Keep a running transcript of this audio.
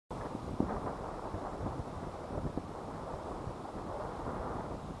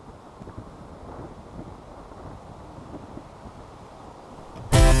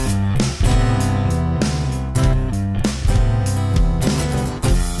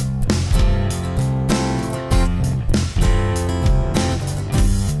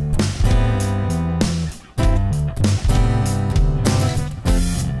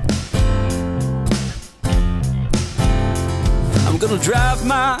drive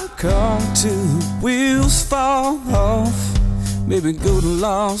my car till the wheels fall off. Maybe go to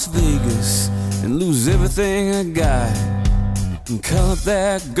Las Vegas and lose everything I got, and call up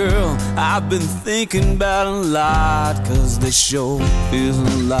that girl I've been thinking about a lot. 'Cause this sure feels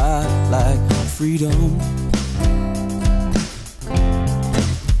a lot like freedom.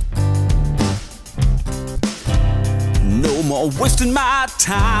 No more wasting my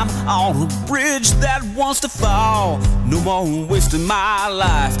time on a bridge that wants to fall. No more wasting my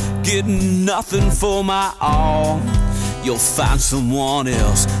life getting nothing for my all. You'll find someone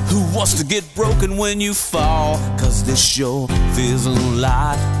else who wants to get broken when you fall. 'Cause this sure feels a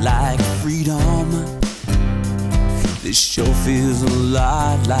lot like freedom. This sure feels a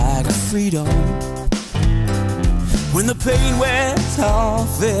lot like freedom. When the pain wears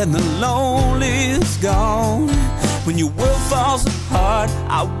off and the lonely's gone, when your world falls apart,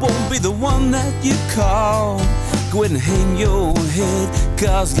 I won't be the one that you call. Go ahead and hang your head,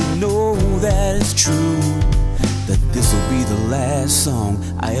 'cause you know that it's true, that this'll be the last song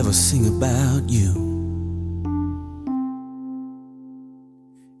I ever sing about you.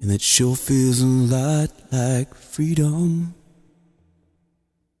 And it sure feels a lot like freedom.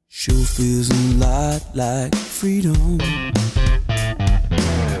 Sure feels a lot like freedom.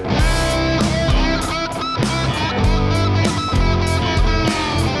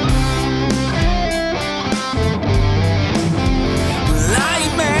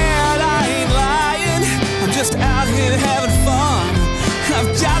 Out here having fun,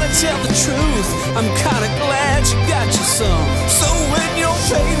 I've gotta tell the truth, I'm kinda glad you got your some. So when your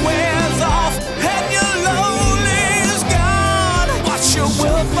pain wears off and your lonely's gone, watch your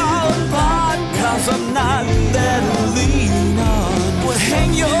world fall apart, 'cause I'm not there to lean on. Well,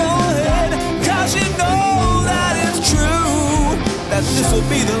 hang your head, 'cause you know that it's true, that this will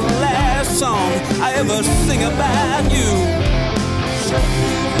be the last song I ever sing about you.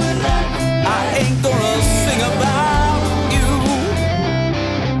 I ain't gonna sing about